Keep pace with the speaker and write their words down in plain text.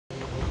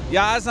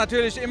Ja, es ist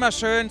natürlich immer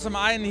schön, zum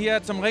einen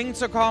hier zum Ring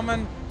zu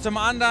kommen, zum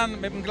anderen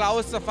mit dem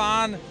Klaus zu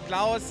fahren.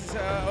 Klaus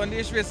und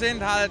ich, wir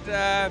sind halt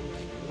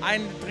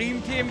ein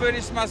Dreamteam, würde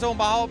ich es mal so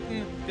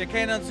behaupten. Wir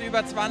kennen uns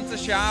über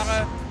 20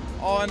 Jahre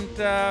und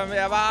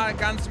er war ein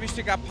ganz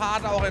wichtiger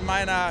Part auch in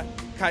meiner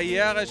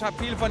Karriere. Ich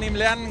habe viel von ihm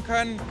lernen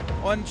können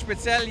und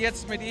speziell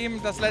jetzt mit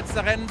ihm das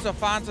letzte Rennen zu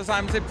fahren zu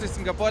seinem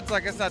 70.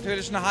 Geburtstag ist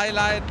natürlich ein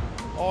Highlight.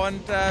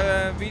 Und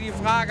wie die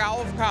Frage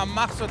aufkam,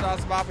 machst du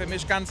das, war für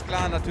mich ganz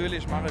klar,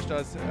 natürlich mache ich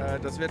das.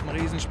 Das wird ein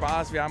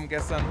Riesenspaß. Wir haben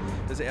gestern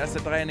das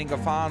erste Training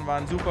gefahren,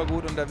 waren super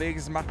gut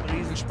unterwegs, es macht einen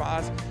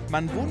Riesenspaß.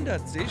 Man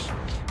wundert sich,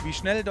 wie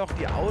schnell doch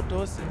die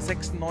Autos in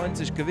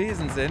 96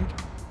 gewesen sind.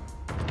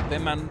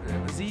 Wenn man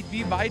sieht,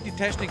 wie weit die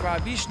Technik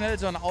war, wie schnell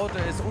so ein Auto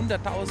ist, unter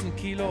 1000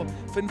 Kilo,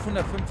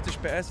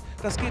 550 PS,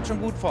 das geht schon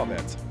gut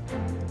vorwärts.